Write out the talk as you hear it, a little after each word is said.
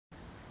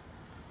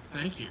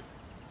Thank you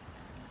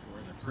for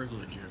the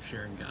privilege of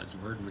sharing God's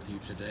Word with you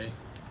today.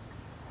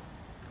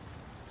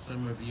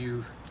 Some of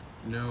you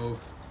know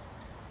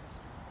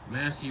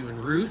Matthew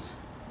and Ruth,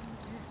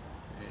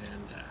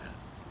 and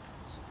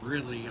it's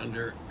really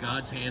under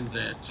God's hand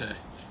that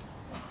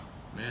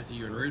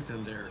Matthew and Ruth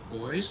and their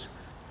boys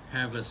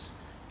have us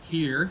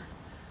here.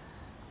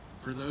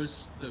 For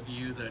those of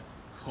you that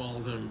call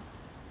them,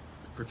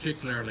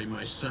 particularly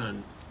my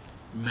son,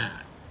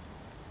 Matt,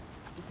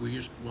 we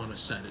just want to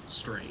set it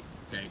straight.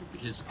 Okay,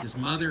 his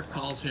mother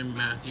calls him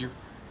Matthew,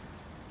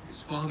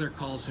 his father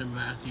calls him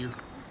Matthew,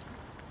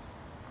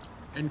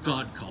 and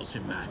God calls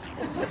him Matthew.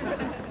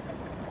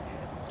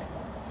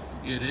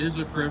 It is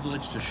a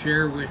privilege to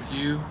share with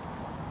you.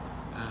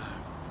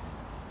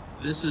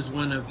 This is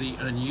one of the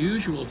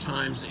unusual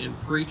times in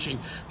preaching.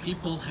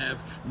 People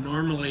have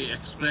normally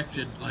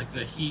expected like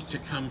the heat to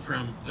come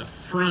from the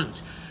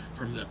front,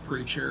 from the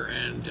preacher,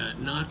 and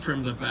not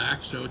from the back,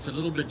 so it's a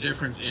little bit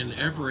different in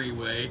every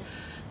way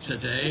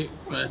today.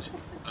 But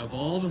of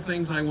all the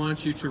things I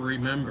want you to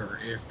remember,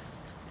 if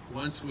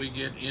once we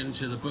get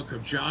into the book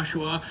of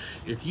Joshua,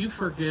 if you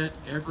forget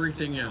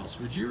everything else,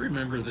 would you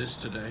remember this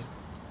today?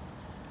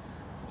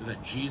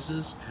 That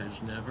Jesus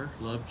has never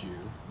loved you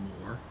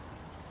more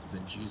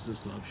than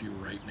Jesus loves you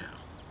right now.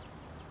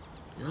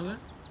 You know that?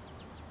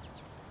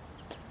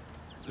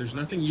 There's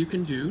nothing you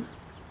can do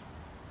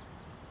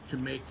to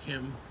make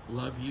him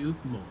love you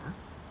more.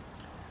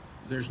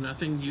 There's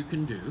nothing you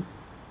can do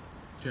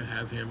to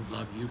have him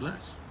love you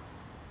less.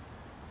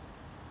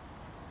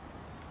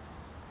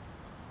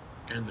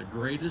 And the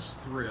greatest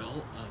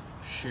thrill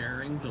of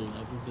sharing the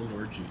love of the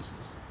Lord Jesus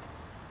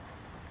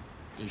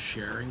is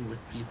sharing with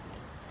people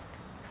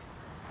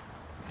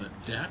the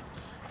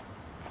depth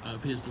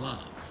of his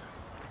love.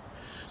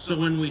 So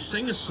when we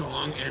sing a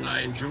song, and I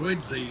enjoyed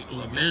the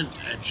lament,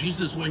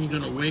 Jesus, when you're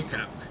going to wake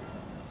up,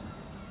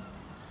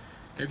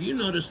 have you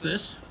noticed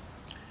this?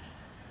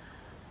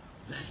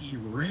 That he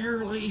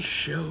rarely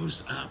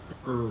shows up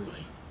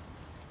early,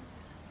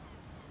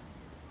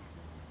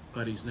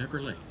 but he's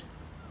never late.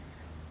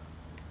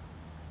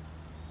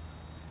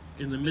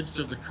 In the midst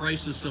of the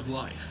crisis of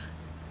life,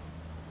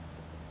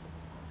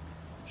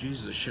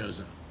 Jesus shows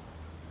up.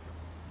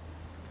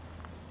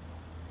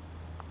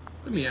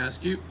 Let me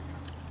ask you,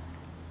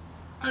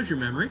 how's your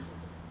memory?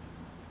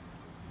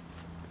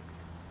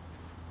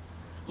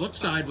 Look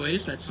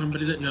sideways at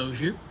somebody that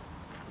knows you,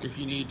 if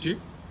you need to.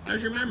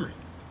 How's your memory?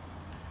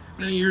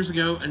 Many years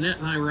ago, Annette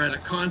and I were at a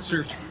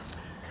concert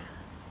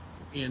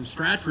in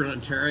Stratford,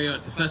 Ontario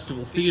at the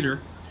Festival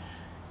Theatre.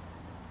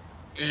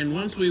 And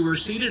once we were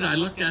seated, I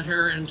looked at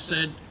her and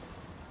said,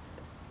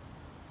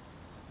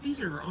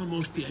 these are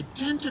almost the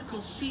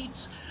identical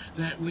seats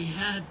that we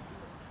had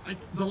at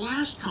the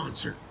last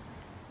concert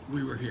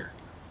we were here.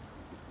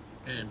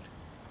 And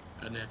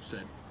Annette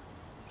said,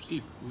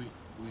 Steve, we've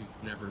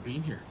never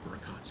been here for a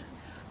concert.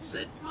 I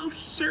said, most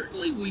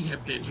certainly we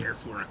have been here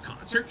for a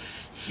concert.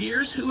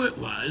 Here's who it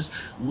was.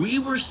 We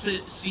were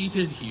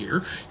seated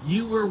here.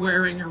 You were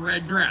wearing a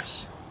red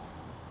dress.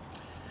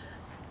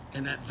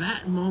 And at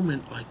that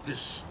moment, like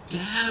this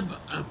stab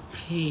of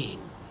pain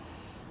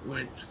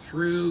went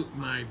through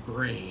my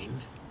brain,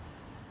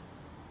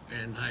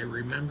 and I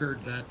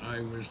remembered that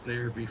I was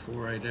there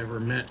before I'd ever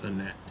met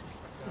Annette.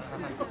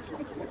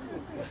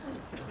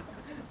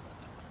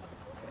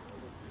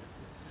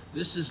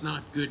 This is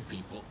not good,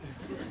 people.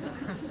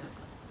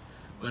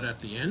 But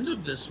at the end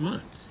of this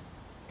month,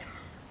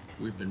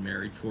 we've been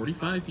married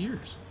 45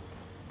 years.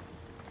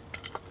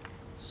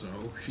 So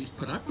she's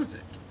put up with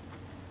it.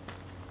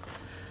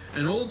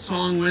 An old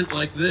song went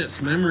like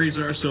this: memories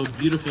are so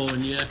beautiful,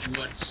 and yet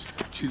what's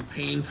too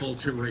painful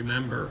to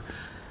remember,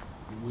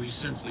 we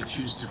simply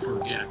choose to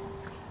forget.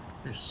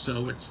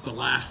 So it's the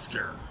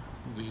laughter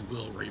we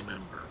will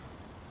remember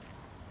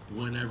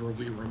whenever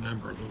we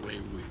remember the way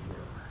we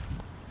were.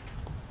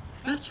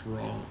 That's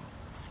wrong.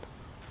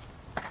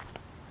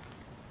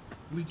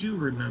 We do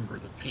remember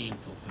the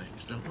painful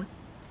things, don't we?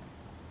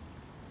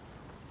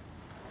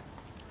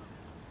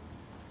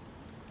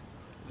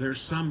 There's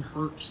some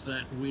hurts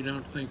that we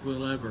don't think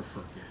we'll ever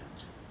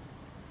forget.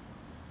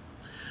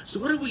 So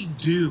what do we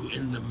do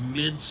in the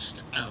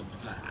midst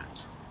of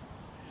that?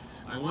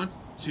 I want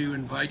to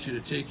invite you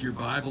to take your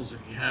Bibles, if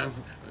you have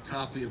a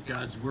copy of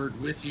God's Word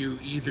with you,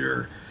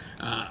 either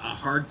a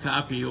hard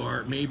copy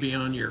or maybe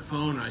on your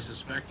phone. I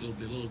suspect it'll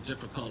be a little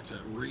difficult to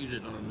read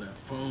it on the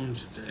phone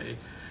today,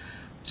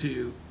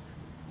 to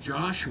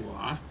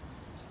Joshua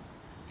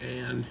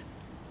and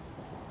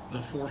the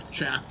 4th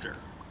chapter.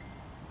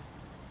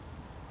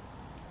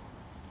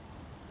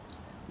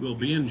 We'll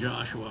be in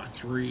Joshua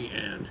 3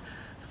 and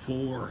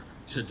 4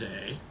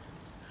 today,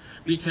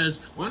 because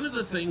one of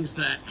the things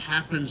that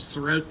happens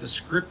throughout the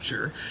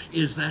scripture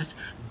is that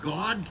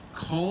God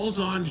calls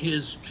on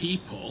his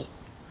people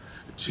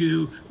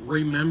to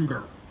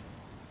remember,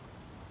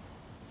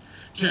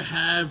 to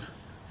have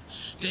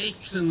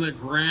stakes in the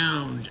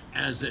ground,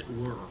 as it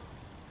were.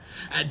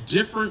 At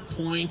different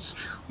points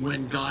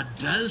when God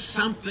does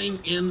something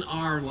in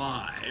our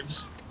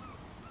lives,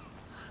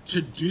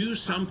 to do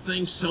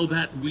something so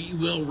that we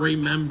will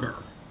remember.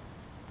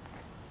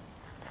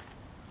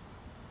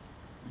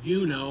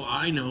 You know,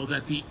 I know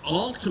that the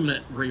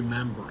ultimate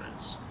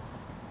remembrance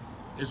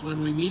is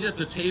when we meet at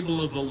the table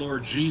of the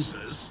Lord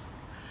Jesus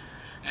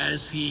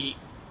as he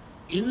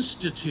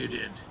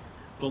instituted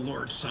the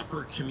Lord's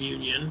Supper,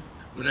 communion,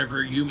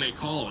 whatever you may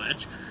call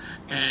it,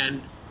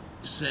 and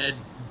said,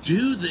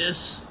 do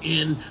this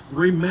in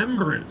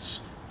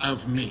remembrance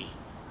of me.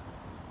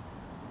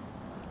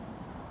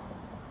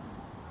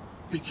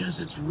 Because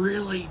it's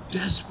really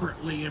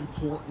desperately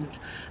important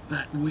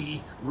that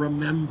we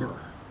remember.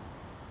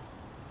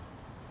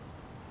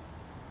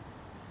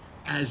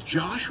 As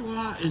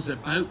Joshua is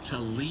about to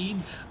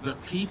lead the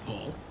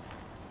people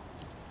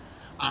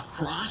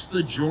across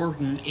the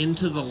Jordan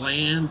into the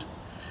land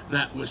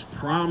that was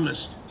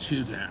promised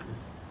to them,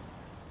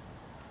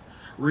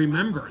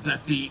 remember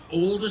that the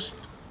oldest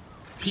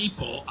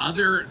people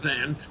other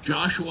than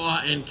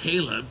Joshua and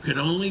Caleb could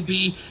only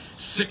be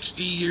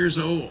 60 years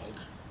old.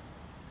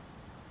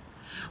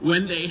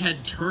 When they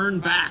had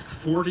turned back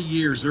 40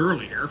 years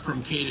earlier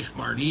from Kadesh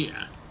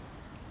Barnea,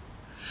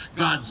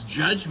 God's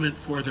judgment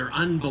for their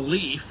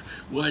unbelief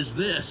was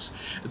this,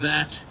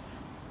 that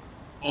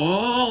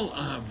all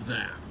of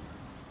them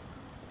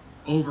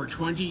over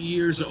 20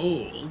 years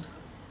old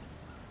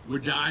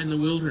would die in the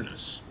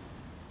wilderness.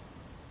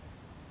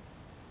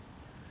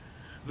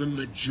 The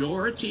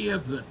majority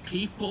of the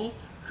people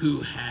who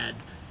had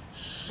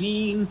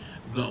seen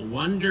the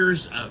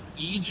wonders of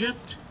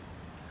Egypt,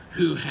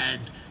 who had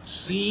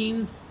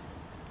seen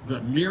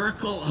the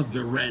miracle of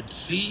the Red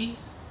Sea,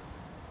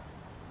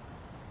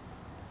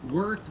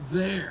 weren't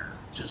there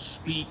to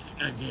speak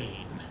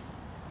again.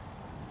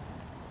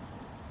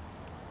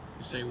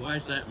 You say, why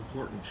is that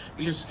important?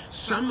 Because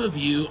some of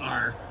you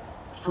are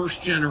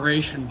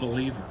first-generation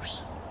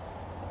believers.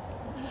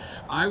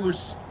 I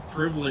was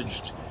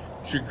privileged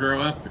to grow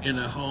up in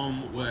a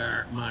home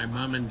where my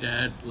mom and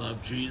dad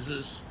loved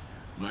Jesus,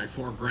 my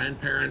 4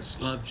 grandparents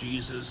loved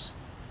Jesus,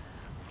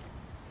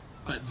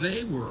 but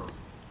they were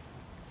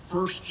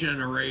first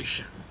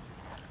generation.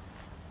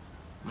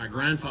 My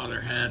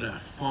grandfather had a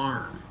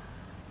farm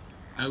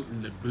out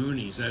in the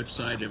boonies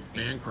outside of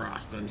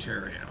Bancroft,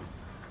 Ontario.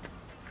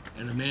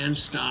 And a man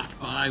stopped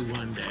by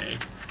one day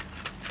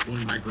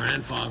when my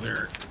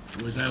grandfather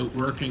was out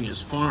working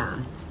his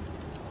farm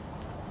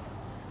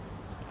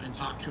and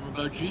talked to him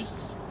about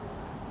Jesus.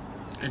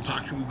 And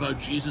talked to him about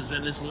Jesus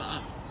and his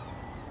love.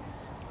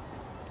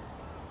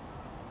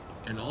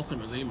 And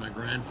ultimately, my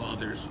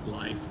grandfather's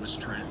life was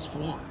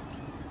transformed.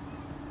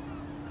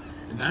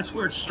 And that's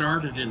where it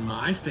started in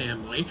my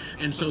family.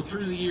 And so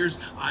through the years,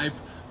 I've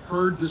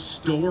heard the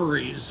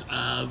stories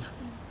of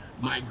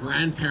my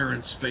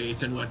grandparents'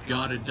 faith and what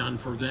God had done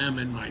for them,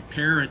 and my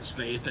parents'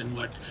 faith and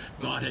what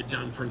God had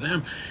done for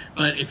them.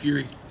 But if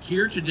you're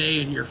here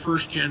today in your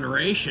first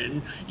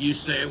generation, you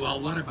say, well,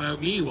 what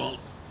about me? Well,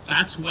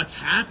 that's what's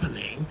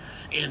happening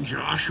in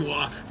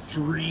Joshua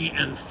 3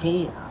 and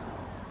 4.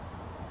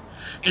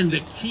 And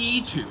the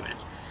key to it,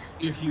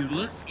 if you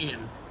look in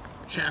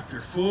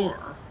chapter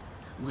 4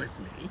 with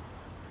me,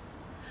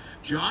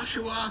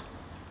 Joshua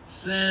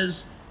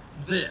says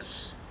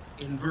this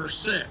in verse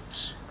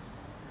 6.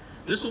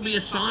 This will be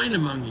a sign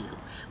among you.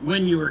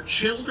 When your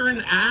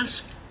children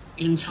ask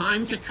in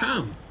time to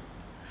come,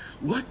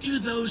 what do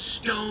those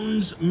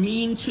stones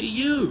mean to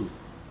you?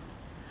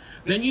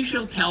 Then you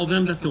shall tell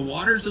them that the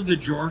waters of the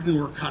Jordan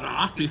were cut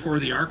off before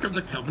the ark of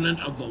the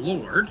covenant of the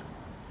Lord.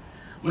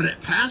 When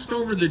it passed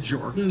over the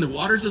Jordan, the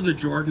waters of the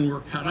Jordan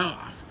were cut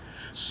off.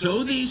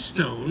 So these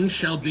stones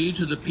shall be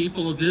to the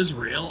people of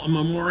Israel a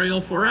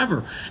memorial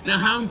forever. Now,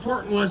 how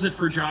important was it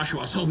for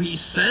Joshua? So he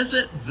says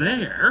it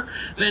there,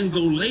 then go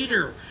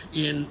later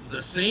in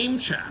the same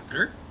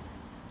chapter,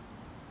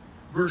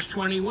 verse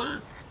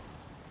 21.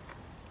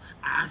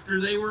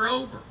 After they were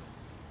over,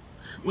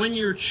 when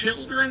your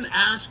children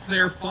ask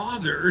their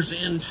fathers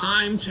in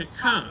time to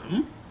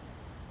come,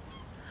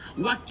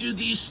 what do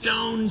these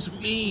stones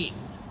mean?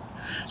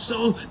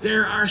 So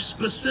there are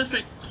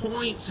specific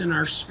points in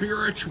our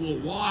spiritual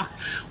walk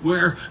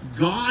where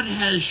God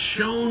has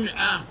shown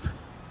up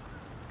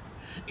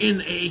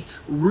in a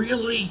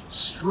really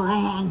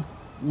strong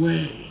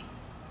way.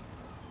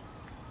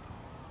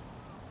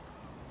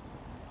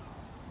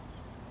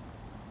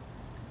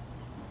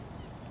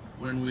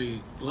 When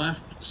we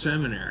left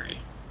seminary,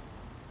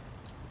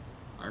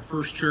 our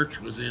first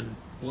church was in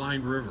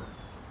Blind River.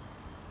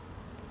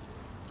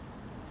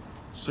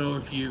 So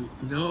if you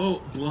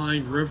know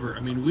Blind River, I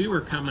mean, we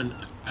were coming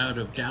out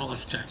of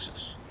Dallas,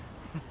 Texas.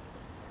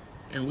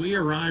 And we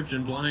arrived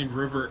in Blind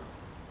River.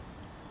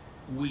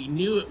 We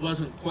knew it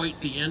wasn't quite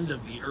the end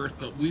of the earth,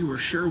 but we were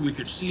sure we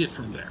could see it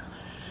from there.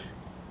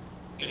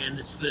 And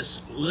it's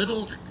this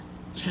little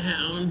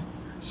town.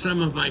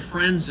 Some of my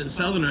friends in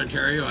Southern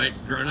Ontario,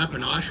 I'd grown up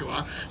in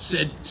Oshawa,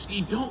 said,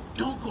 Steve, don't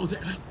go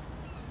there. Like,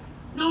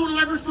 no one will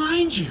ever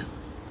find you.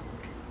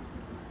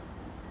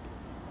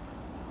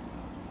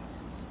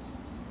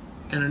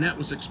 And Annette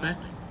was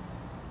expecting.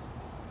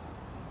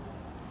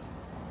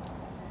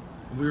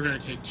 We were going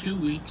to take 2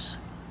 weeks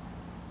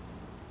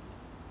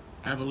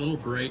have a little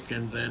break,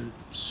 and then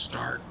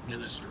start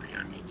ministry.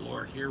 I mean,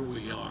 Lord, here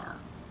we are,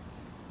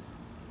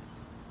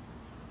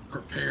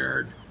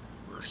 prepared,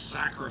 we're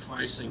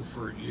sacrificing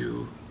for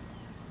you.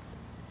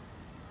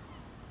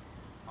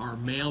 Our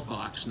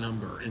mailbox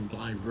number in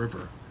Blind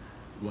River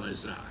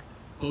was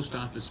Post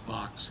Office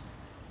Box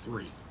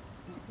 3.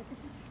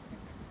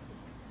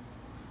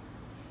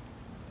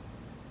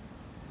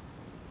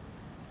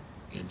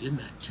 And in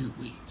that 2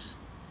 weeks,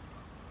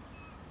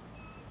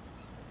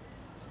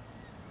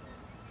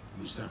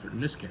 we suffered a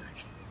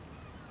miscarriage.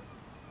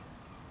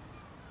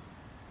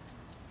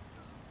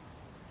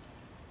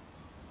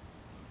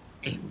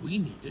 And we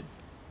needed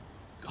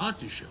God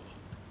to show up.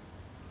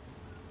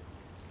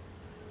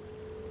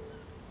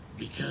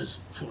 Because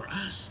for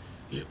us,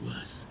 it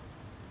was,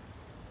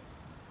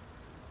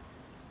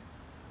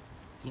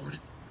 Lord,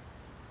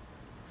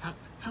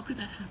 how could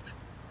that happen?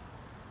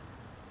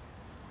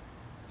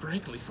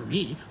 Frankly, for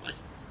me, like,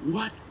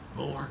 what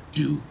more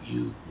do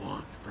you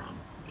want from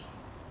me?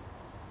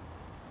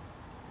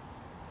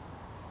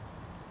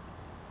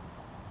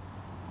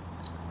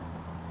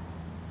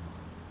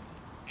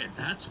 And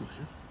that's when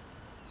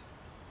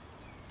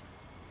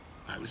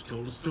I was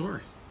told a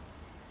story.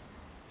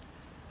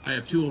 I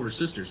have 2 older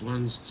sisters.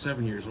 One's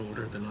 7 years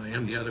older than I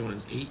am. The other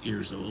one's 8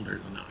 years older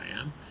than I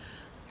am.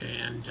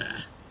 And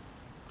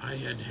I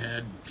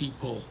had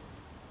people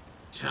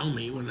tell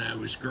me when I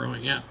was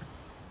growing up,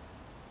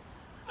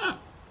 "Oh,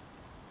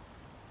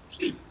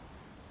 Steve,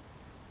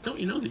 don't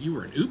you know that you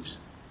were an oops?"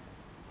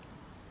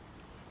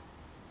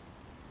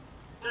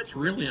 That's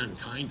really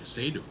unkind to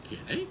say to a kid,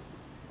 eh?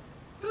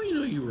 Don't you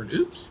know you were an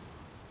oops?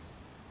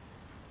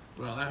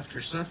 Well,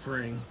 after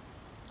suffering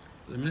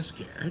the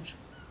miscarriage,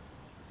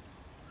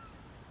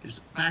 because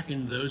back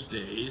in those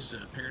days,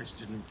 parents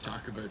didn't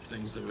talk about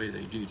things the way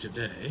they do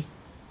today.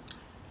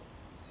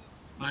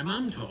 My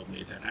mom told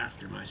me that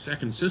after my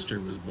second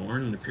sister was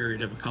born, in a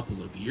period of a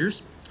couple of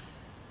years,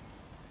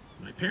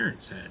 my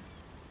parents had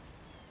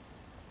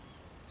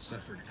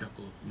suffered a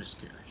couple of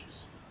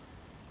miscarriages.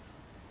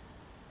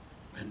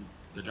 And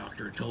the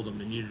doctor had told them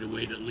they needed to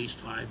wait at least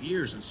 5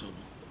 years, and so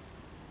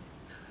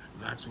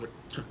that's what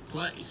took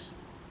place.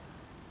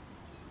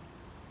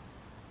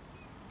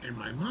 And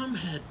my mom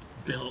had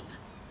built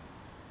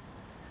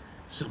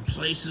some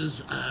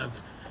places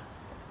of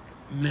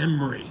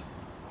memory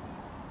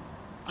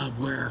of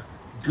where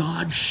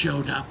God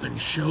showed up and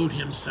showed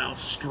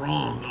himself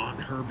strong on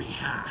her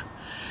behalf.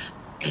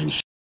 And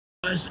she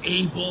was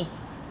able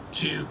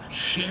to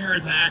share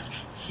that.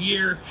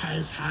 Here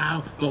is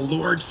how the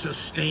Lord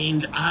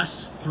sustained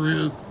us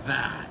through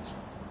that.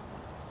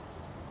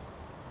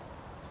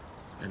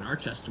 And our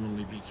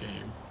testimony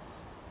became,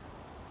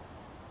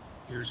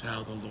 here's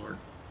how the Lord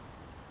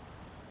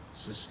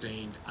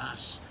sustained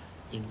us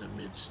in the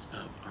midst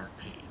of our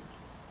pain.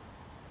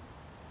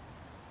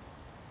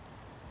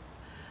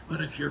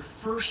 But if you're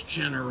first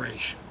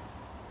generation,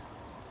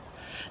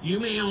 you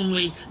may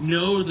only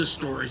know the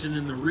stories, and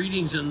in the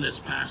readings in this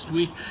past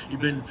week,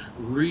 you've been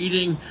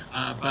reading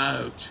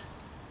about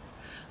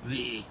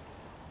the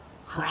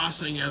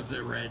crossing of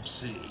the Red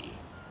Sea.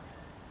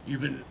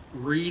 You've been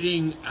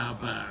reading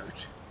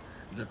about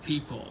the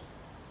people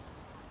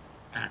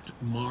at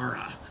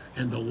Marah,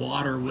 and the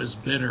water was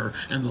bitter,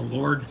 and the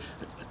Lord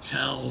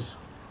tells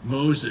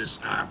Moses,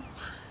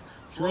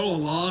 throw a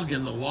log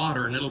in the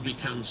water and it'll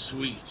become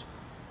sweet.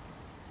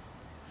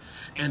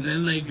 And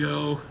then they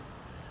go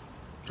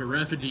to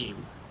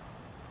Rephidim,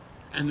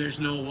 and there's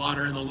no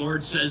water, and the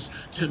Lord says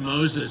to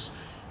Moses,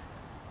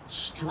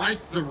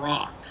 strike the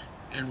rock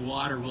and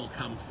water will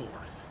come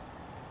forth.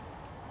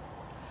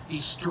 He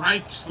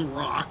strikes the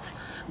rock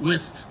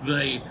with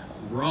the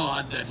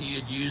rod that he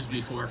had used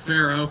before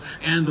Pharaoh,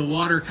 and the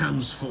water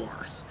comes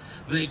forth.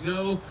 They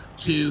go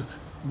to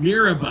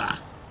Meribah,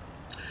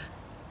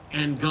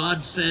 and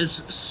God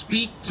says,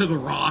 speak to the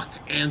rock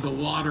and the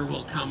water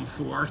will come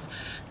forth.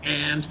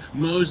 And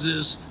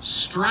Moses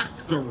struck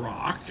the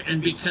rock,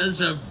 and because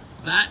of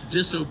that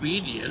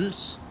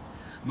disobedience,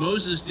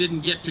 Moses didn't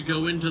get to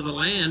go into the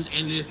land.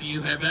 And if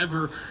you have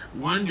ever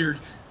wondered,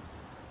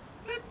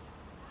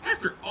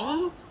 after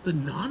all the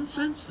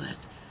nonsense that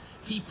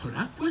he put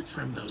up with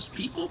from those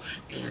people,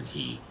 and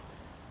he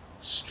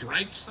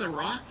strikes the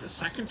rock the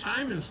second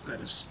time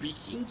instead of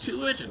speaking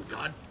to it, and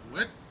God,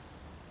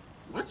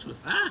 what's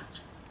with that?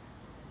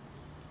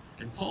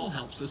 And Paul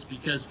helps us,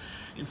 because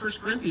in 1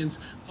 Corinthians,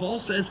 Paul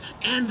says,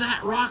 and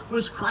that rock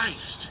was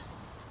Christ.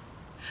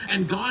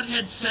 And God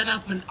had set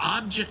up an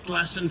object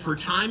lesson for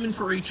time and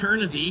for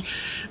eternity,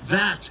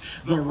 that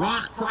the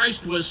rock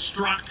Christ was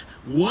struck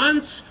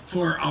once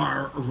for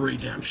our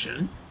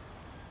redemption.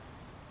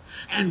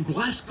 And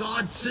bless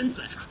God since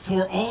then,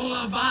 for all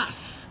of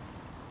us.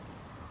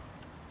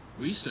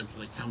 We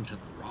simply come to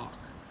the rock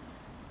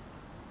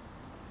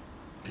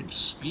and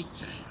speak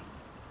to him,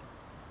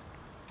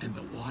 and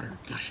the water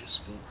gushes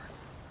forth.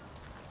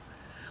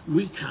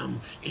 We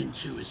come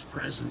into his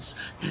presence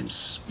and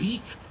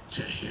speak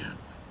to him,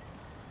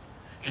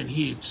 and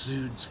he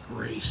exudes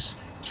grace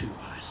to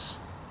us.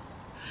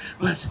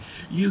 But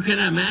you can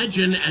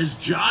imagine, as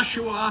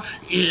Joshua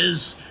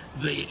is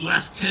the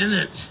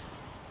lieutenant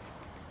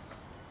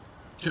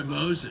to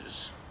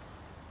Moses,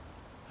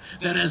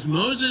 that as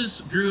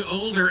Moses grew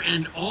older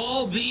and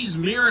all these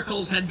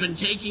miracles had been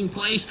taking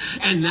place,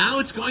 and now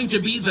it's going to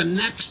be the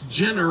next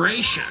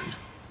generation,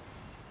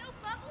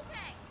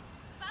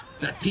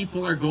 that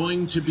people are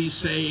going to be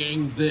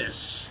saying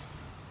this: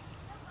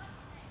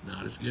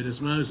 not as good as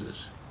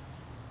Moses.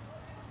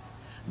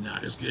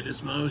 Not as good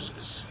as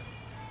Moses.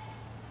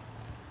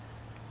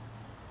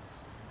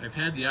 I've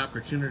had the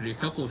opportunity a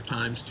couple of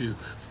times to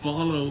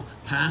follow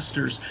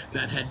pastors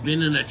that had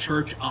been in a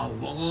church a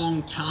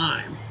long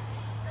time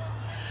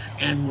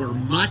and were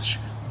much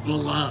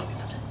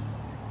beloved.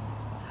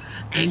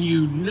 And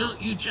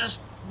you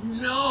just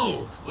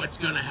know what's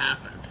going to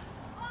happen.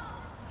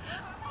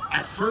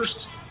 At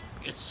first,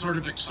 it's sort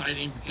of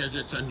exciting because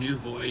it's a new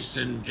voice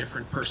and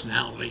different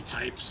personality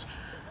types.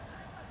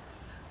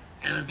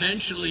 And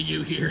eventually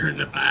you hear in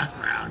the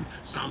background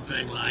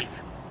something like,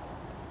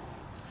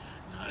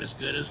 not as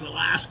good as the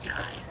last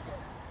guy.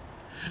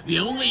 The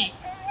only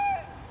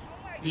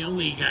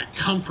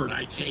comfort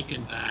I take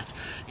in that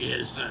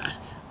is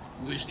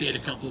we've stayed a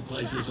couple of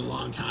places a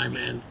long time,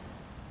 and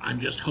I'm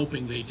just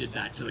hoping they did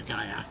that to the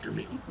guy after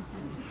me.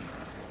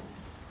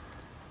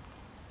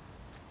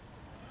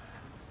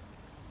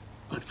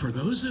 But for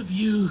those of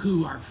you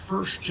who are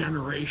first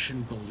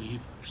generation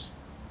believers,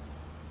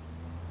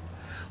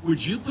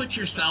 would you put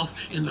yourself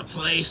in the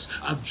place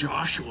of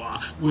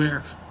Joshua,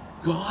 where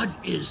God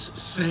is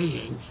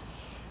saying,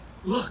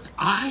 look,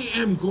 I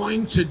am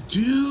going to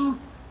do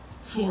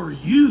for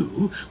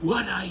you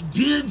what I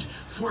did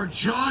for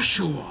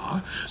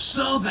Joshua,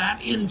 so that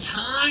in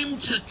time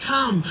to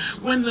come,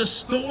 when the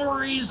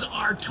stories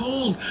are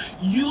told,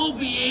 you'll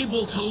be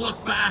able to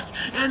look back,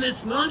 and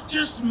it's not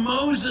just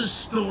Moses'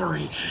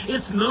 story,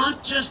 it's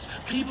not just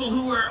people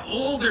who are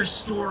older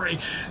story.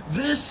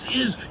 This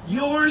is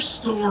your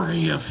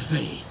story of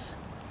faith.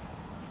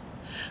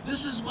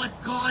 This is what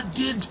God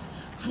did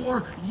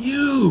for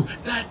you,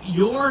 that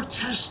your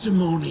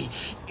testimony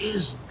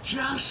is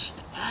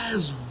just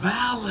as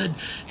valid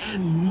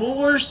and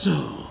more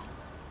so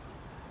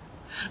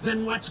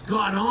than what's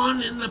gone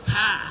on in the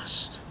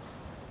past.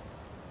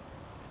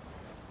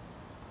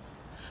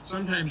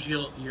 Sometimes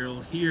you'll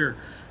hear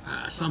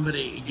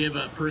somebody give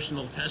a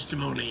personal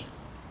testimony.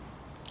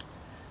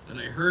 And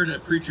I heard a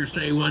preacher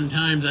say one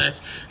time that,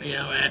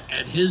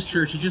 at his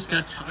church, he just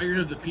got tired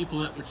of the people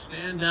that would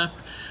stand up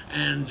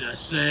and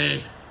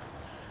say,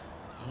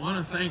 I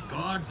want to thank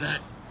God that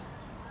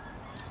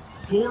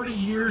 40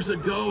 years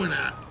ago in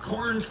a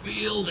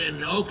cornfield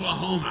in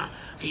Oklahoma,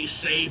 he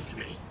saved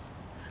me.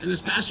 And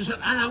this pastor said,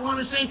 and I want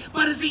to say,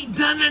 but has he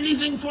done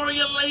anything for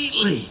you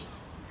lately?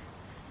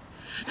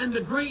 And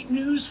the great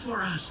news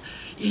for us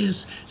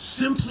is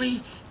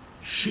simply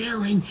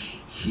sharing,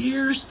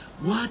 here's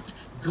what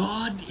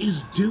God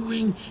is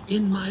doing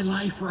in my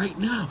life right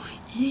now,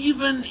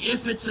 even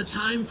if it's a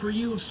time for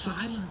you of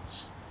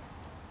silence.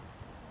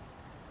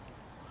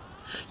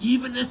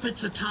 Even if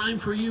it's a time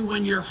for you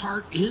when your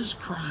heart is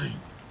crying,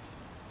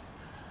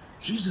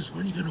 Jesus,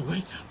 when are you going to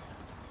wake up?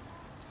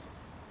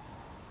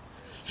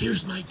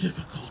 Here's my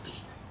difficulty.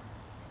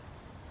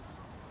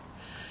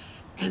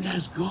 And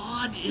as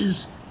God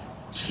is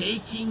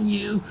taking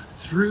you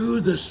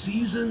through the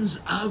seasons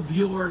of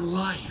your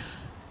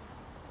life,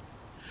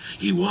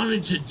 he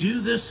wanted to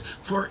do this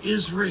for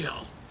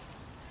Israel.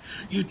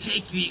 You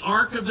take the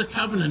Ark of the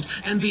Covenant,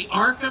 and the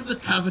Ark of the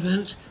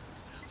Covenant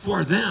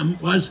for them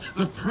was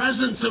the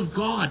presence of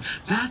God.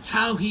 That's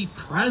how he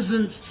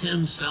presenced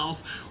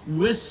himself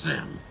with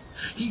them.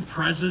 He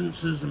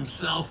presences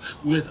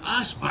himself with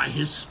us by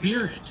his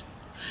Spirit.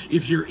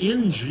 If you're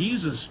in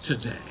Jesus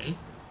today,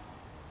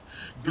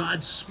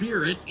 God's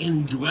Spirit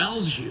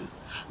indwells you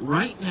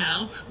right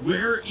now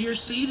where you're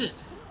seated.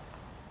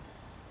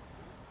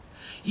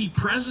 He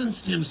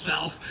presenced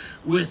himself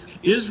with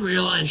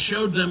Israel and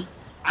showed them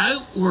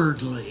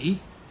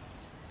outwardly.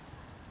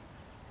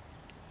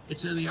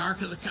 It's in the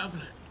Ark of the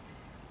Covenant.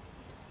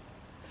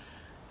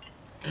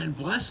 And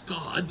bless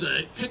God,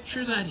 the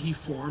picture that he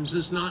forms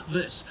is not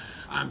this.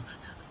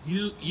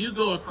 You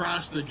go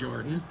across the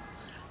Jordan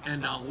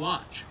and I'll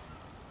watch.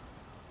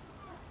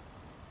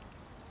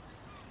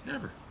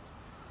 Never.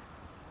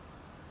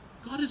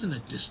 God isn't a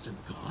distant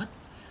God.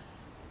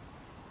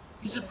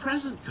 He's a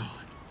present God.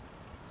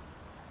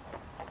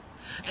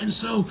 And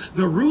so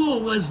the rule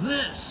was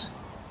this.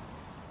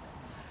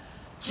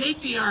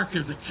 Take the Ark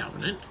of the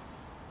Covenant,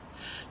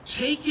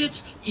 take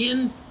it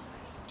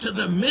into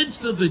the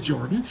midst of the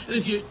Jordan, and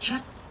if you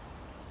check,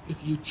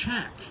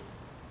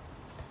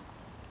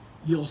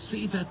 you'll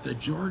see that the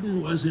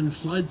Jordan was in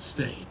flood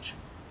stage.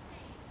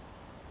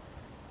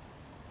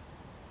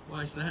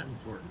 Why is that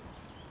important?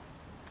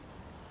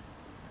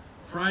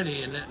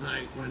 Friday, Annette and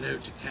I went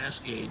out to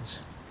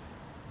Cascades,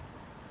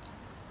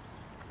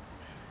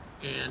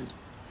 and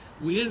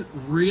we didn't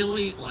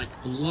really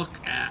look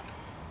at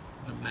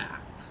the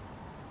map.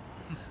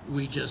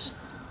 We just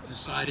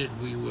decided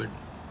we would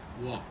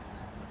walk.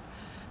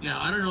 Now,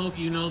 I don't know if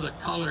you know the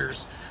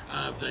colors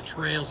of the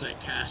trails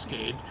at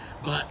Cascade,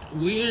 but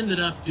we ended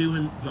up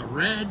doing the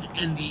red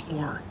and the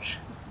orange.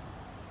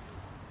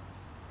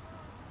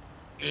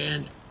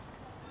 And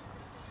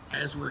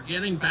as we're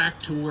getting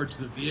back towards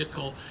the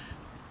vehicle,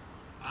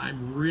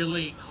 I'm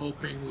really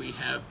hoping we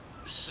have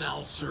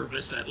cell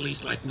service, at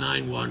least like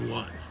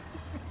 911.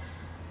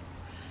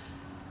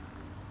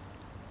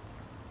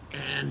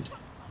 And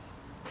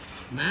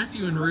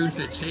Matthew and Ruth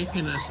had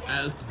taken us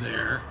out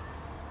there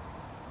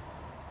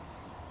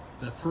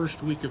the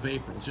first week of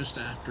April, just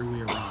after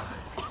we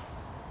arrived.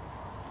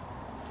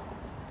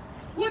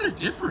 What a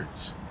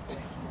difference.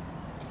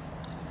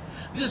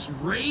 This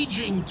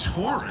raging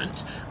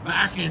torrent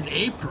back in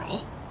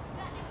April,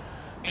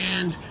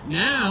 and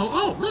now,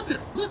 oh,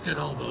 look at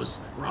all those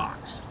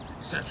rocks,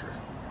 etc.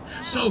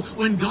 So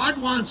when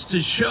God wants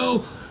to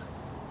show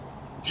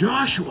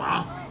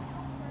Joshua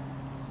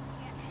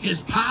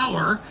his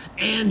power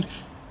and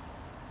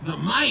the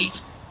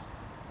might,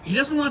 he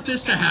doesn't want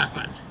this to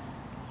happen.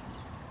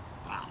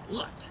 Wow,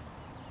 look.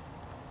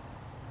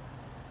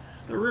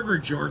 The River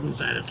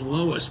Jordan's at its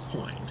lowest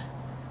point.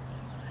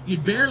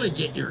 You'd barely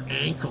get your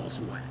ankles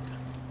wet.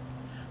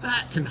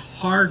 That can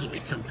hardly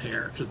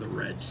compare to the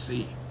Red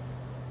Sea.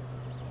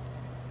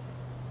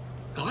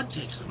 God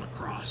takes them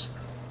across.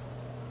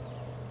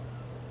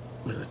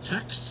 When the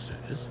text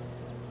says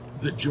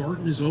the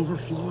Jordan is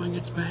overflowing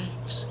its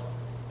banks,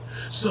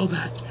 so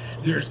that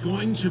there's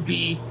going to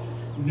be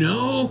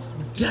no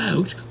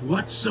doubt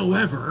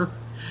whatsoever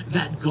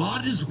that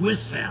God is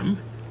with them.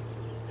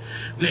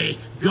 They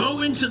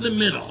go into the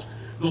middle.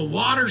 The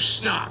waters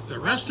stop. The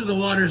rest of the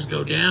waters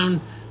go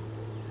down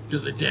to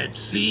the Dead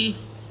Sea.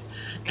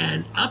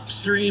 And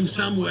upstream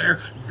somewhere,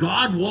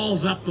 God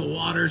walls up the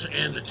waters.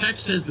 And the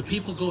text says the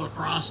people go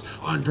across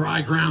on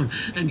dry ground.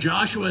 And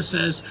Joshua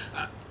says,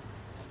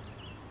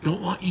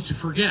 don't want you to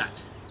forget.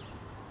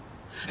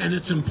 And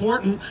it's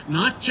important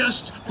not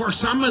just for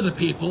some of the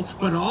people,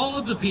 but all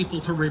of the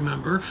people to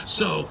remember.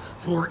 So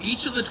for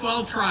each of the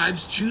 12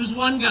 tribes, choose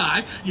one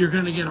guy. You're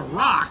going to get a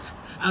rock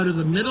out of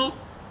the middle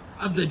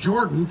of the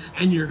Jordan,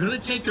 and you're going to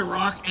take the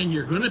rock and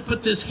you're going to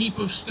put this heap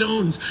of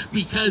stones,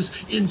 because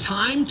in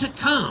time to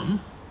come,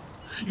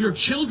 your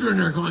children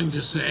are going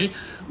to say,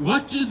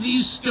 what do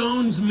these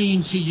stones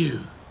mean to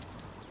you?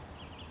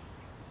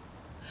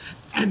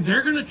 And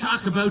they're going to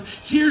talk about,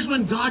 here's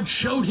when God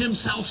showed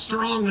himself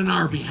strong on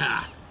our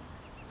behalf.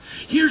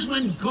 Here's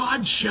when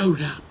God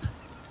showed up.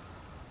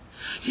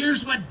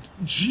 Here's what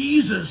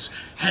Jesus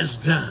has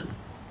done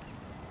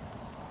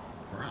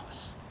for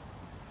us.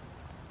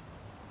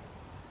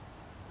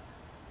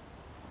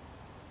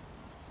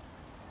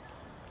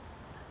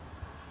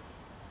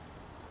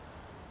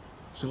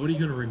 So what are you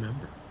going to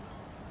remember?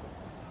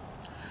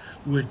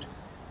 Would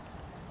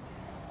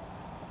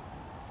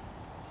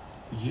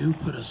you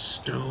put a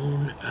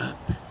stone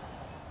up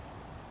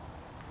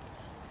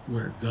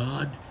where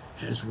God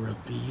has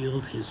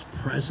revealed his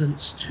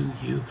presence to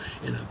you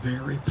in a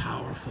very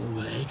powerful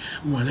way,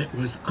 when it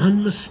was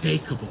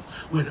unmistakable,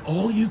 when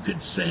all you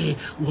could say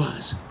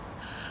was,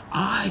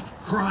 I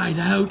cried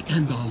out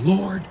and the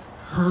Lord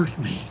heard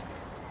me?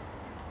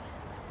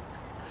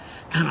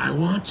 And I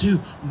want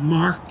to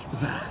mark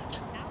that.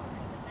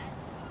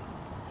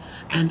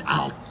 And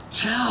I'll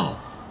tell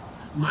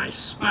my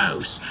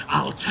spouse,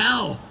 I'll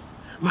tell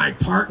my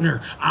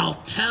partner,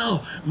 I'll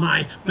tell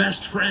my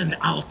best friend,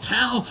 I'll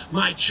tell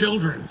my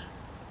children.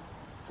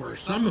 For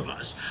some of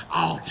us,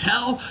 I'll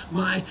tell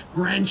my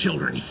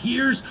grandchildren.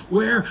 Here's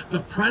where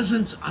the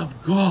presence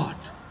of God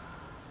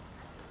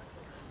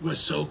was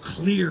so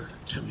clear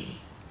to me.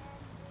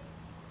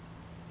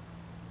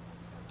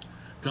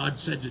 God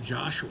said to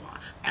Joshua,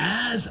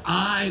 as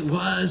I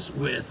was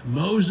with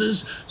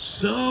Moses,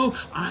 so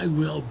I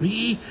will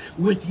be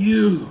with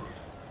you.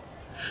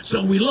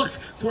 So we look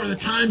for the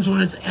times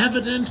when it's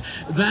evident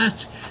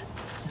that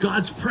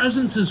God's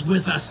presence is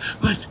with us,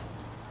 but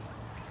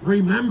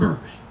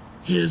remember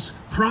his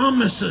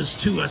promises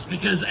to us,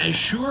 because as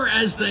sure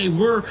as they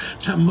were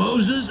to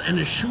Moses and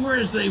as sure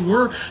as they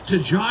were to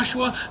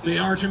Joshua, they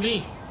are to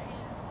me.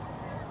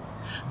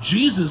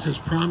 Jesus has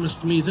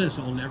promised me this: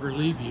 I'll never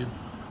leave you.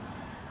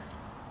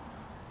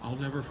 I'll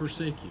never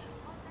forsake you.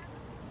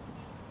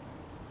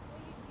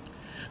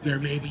 There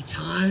may be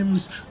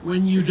times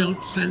when you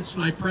don't sense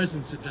my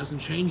presence. It doesn't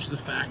change the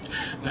fact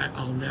that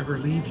I'll never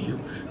leave you.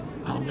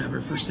 I'll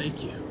never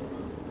forsake you.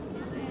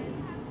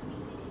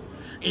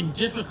 In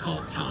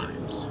difficult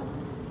times,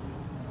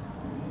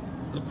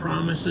 the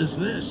promise is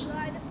this: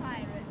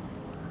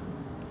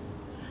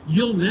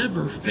 you'll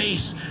never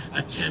face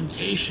a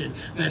temptation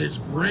that is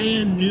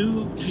brand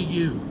new to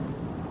you.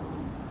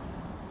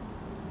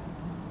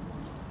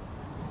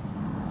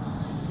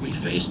 We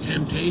face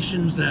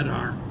temptations that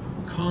are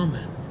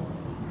common,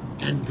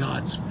 and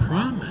God's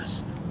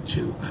promise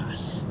to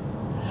us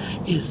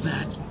is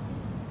that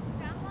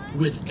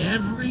with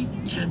every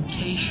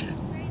temptation,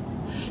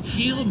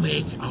 he'll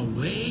make a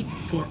way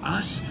for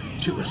us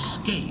to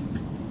escape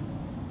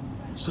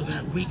so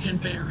that we can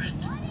bear it.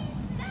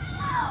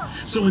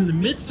 So in the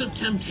midst of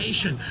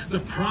temptation, the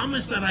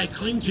promise that I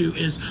cling to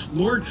is,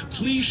 Lord,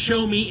 please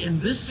show me in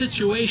this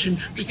situation,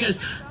 because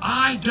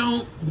I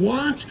don't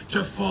want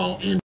to fall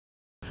into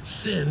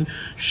sin.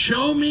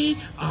 Show me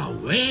a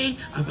way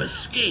of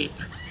escape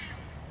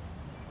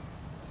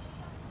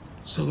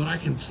so that I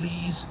can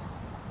please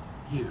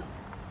you.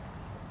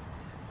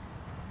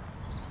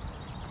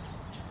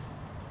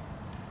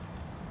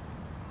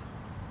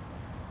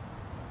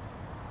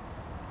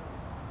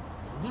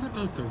 What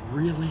about the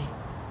really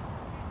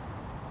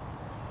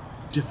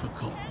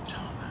difficult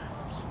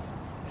times?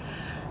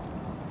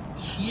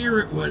 Here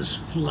it was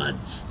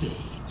flood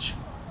stage.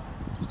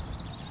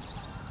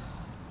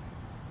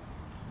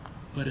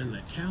 But in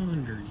the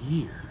calendar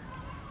year,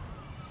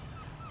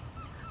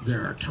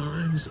 there are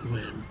times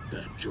when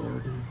the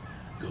Jordan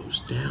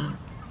goes down,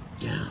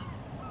 down,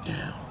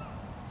 down.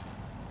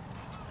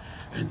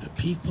 And the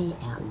people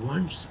are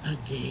once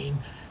again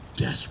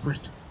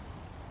desperate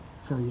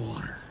for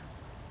water.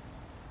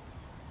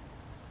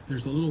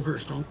 There's a little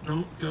verse,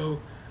 don't go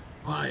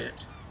by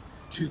it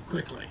too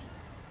quickly.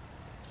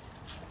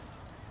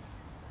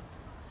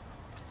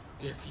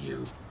 If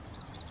you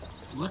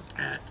look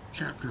at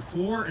chapter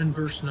 4 and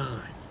verse 9.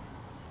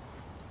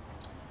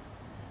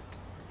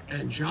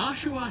 And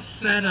Joshua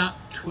set up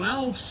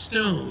 12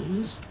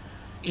 stones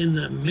in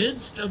the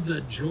midst of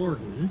the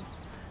Jordan,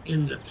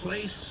 in the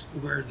place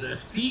where the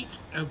feet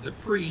of the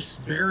priests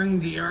bearing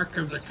the Ark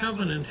of the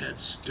Covenant had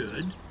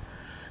stood,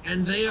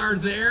 and they are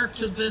there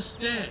to this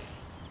day.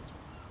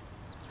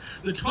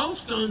 The 12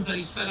 stones that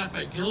he set up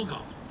at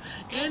Gilgal.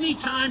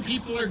 Anytime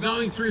people are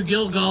going through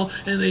Gilgal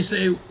and they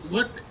say,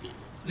 what,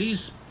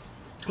 these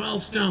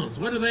 12 stones,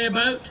 what are they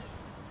about?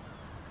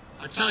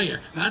 I'll tell you,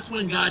 that's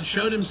when God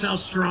showed himself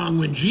strong,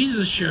 when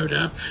Jesus showed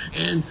up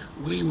and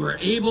we were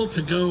able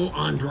to go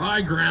on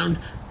dry ground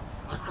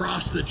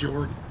across the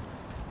Jordan.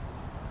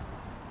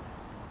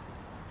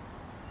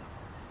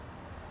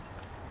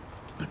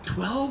 But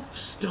 12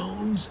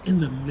 stones in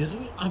the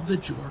middle of the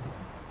Jordan.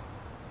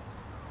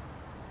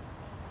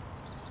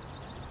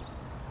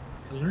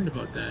 I learned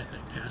about that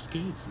at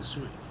Cascades this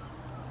week.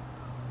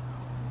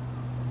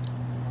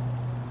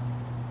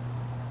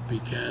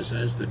 Because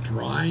as the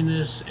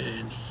dryness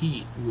and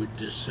heat would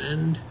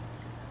descend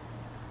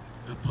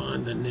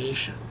upon the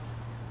nation,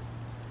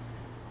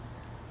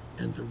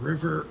 and the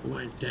river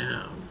went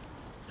down,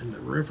 and the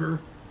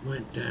river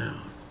went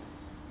down,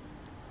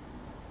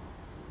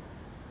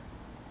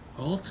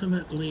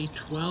 ultimately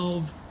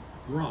 12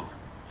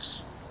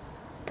 rocks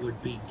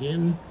would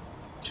begin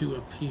to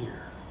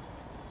appear.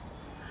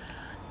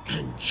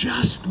 And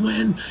just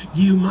when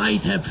you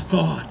might have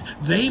thought,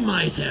 they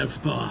might have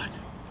thought,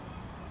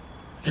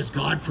 has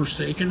God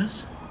forsaken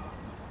us?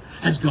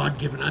 Has God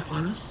given up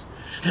on us?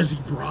 Has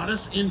he brought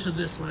us into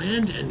this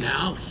land and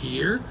now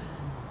here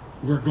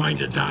we're going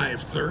to die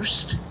of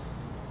thirst?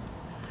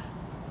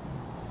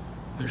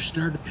 There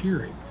start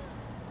appearing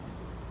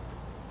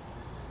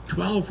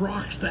 12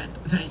 rocks that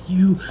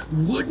you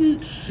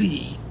wouldn't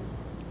see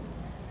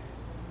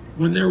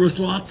when there was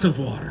lots of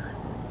water.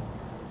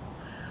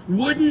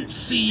 Wouldn't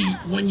see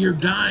when you're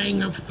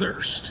dying of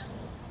thirst.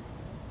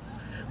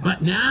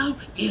 But now,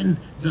 in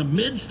the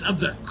midst of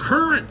the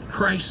current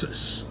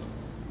crisis,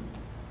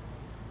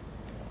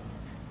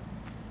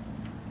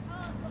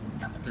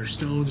 their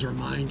stones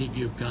reminding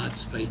you of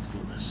God's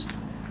faithfulness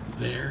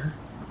there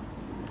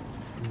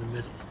in the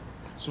middle.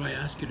 So I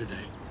ask you today,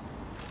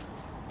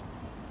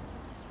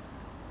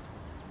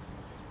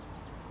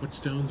 what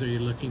stones are you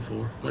looking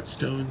for? What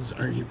stones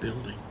are you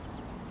building?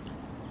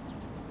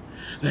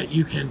 That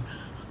you can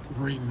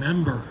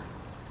remember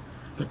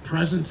the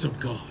presence of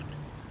God,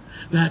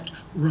 that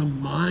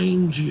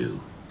remind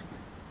you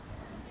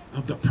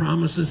of the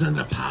promises and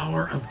the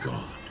power of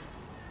God,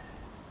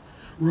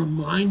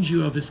 remind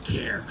you of his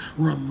care,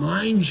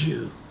 remind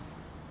you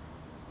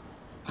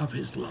of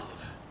his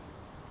love.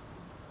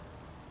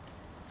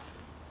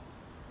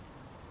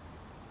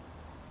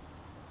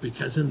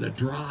 Because in the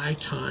dry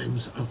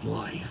times of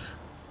life,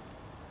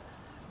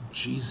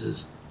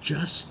 Jesus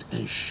just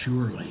as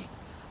surely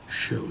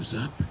shows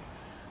up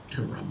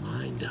to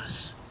remind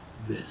us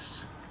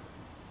this.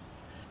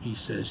 He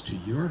says to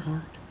your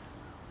heart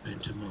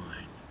and to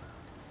mine,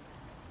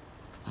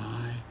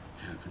 I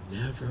have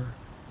never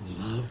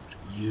loved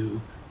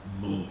you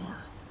more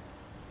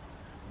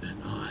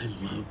than I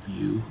love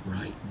you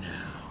right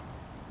now.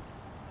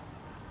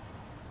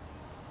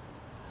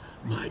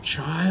 My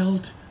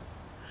child,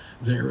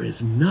 there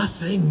is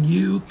nothing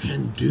you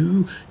can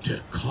do to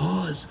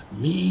cause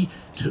me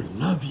to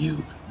love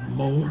you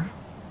more.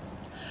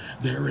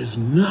 There is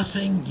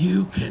nothing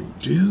you can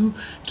do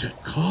to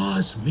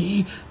cause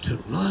me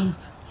to love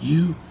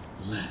you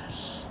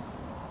less.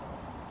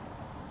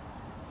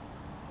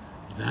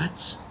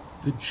 That's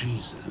the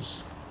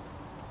Jesus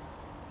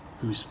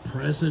who's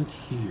present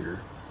here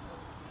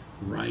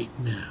right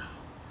now.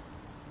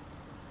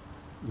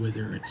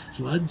 Whether it's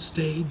flood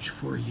stage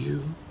for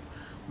you,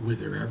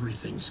 whether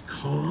everything's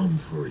calm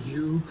for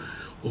you,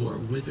 or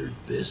whether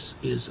this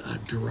is a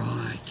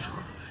dry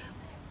time.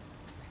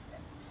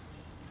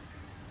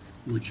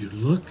 would you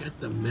look at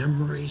the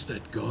memories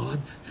that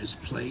God has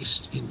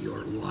placed in your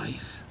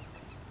life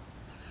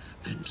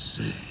and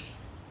say,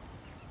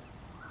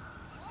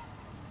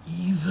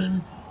 even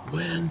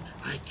when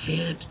I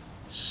can't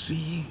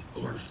see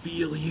or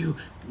feel you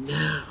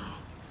now,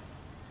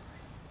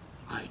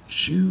 I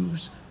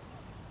choose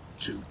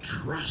to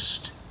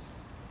trust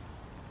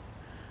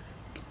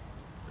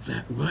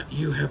that what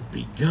you have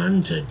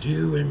begun to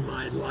do in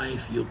my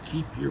life, you'll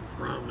keep your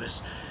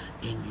promise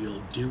and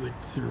you'll do it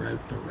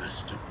throughout the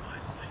rest of my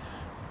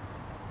life.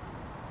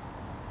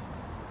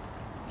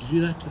 Did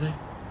you do that today?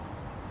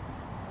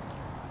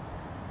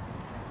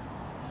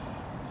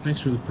 Thanks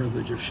for the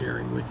privilege of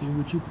sharing with you.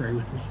 Would you pray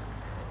with me?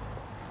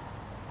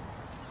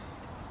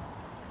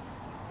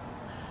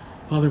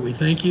 Father, we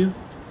thank you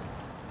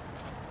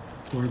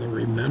for the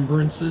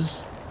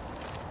remembrances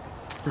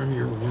from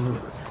your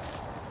word,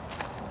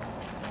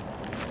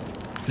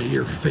 that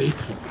you're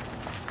faithful,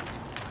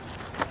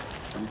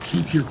 you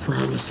keep your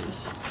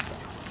promises,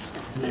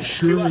 and as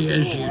surely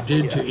as you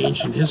did to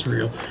ancient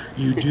Israel,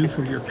 you do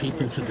for your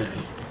people today.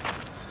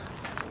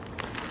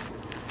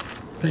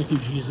 Thank you,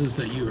 Jesus,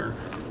 that you are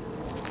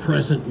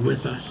present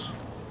with us.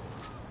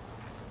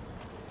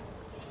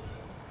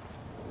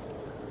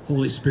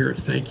 Holy Spirit,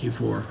 thank you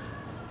for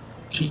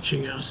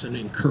teaching us and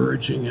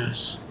encouraging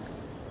us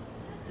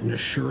and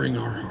assuring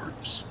our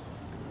hearts.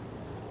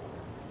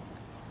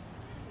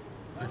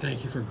 I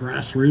thank you for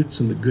Grassroots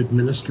and the good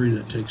ministry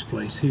that takes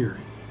place here,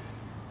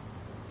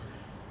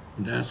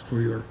 and ask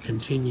for your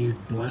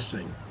continued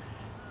blessing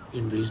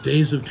in these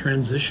days of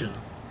transition,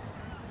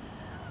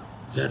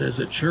 that as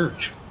a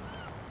church,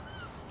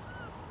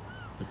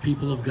 the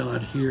people of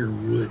God here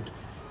would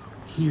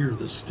hear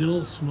the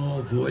still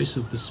small voice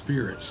of the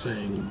Spirit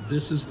saying,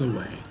 this is the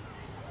way,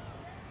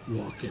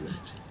 walk in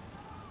it.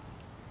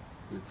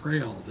 We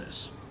pray all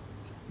this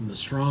in the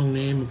strong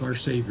name of our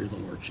Savior, the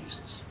Lord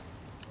Jesus.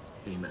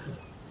 Amen.